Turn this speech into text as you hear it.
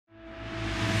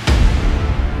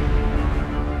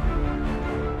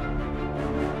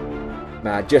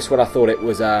Man, just when I thought it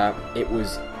was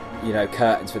you know,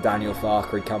 curtains for Daniel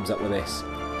Farker, he comes up with this.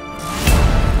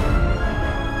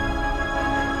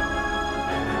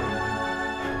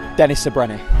 Dennis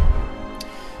Srbeny.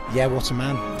 Yeah, what a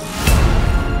man.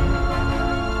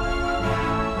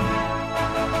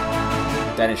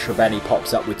 Dennis Srbeny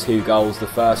pops up with 2 goals. The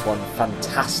first one,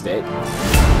 fantastic.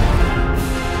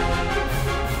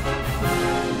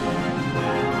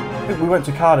 I think we went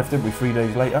to Cardiff, didn't we, 3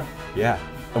 days later? Yeah.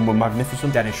 And were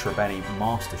magnificent. Dennis Srbeny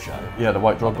master show. Yeah, the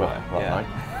White Drogba that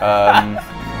night.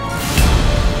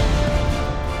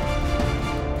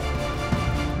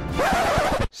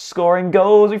 Scoring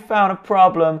goals, we found a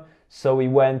problem, so we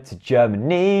went to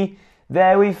Germany.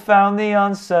 There we found the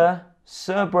answer,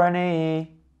 Srbeny.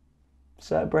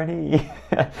 Srbeny.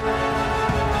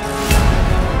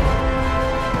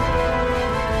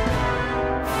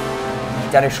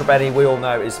 Dennis Srbeny, we all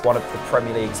know, is one of the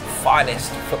Premier League's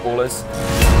finest footballers.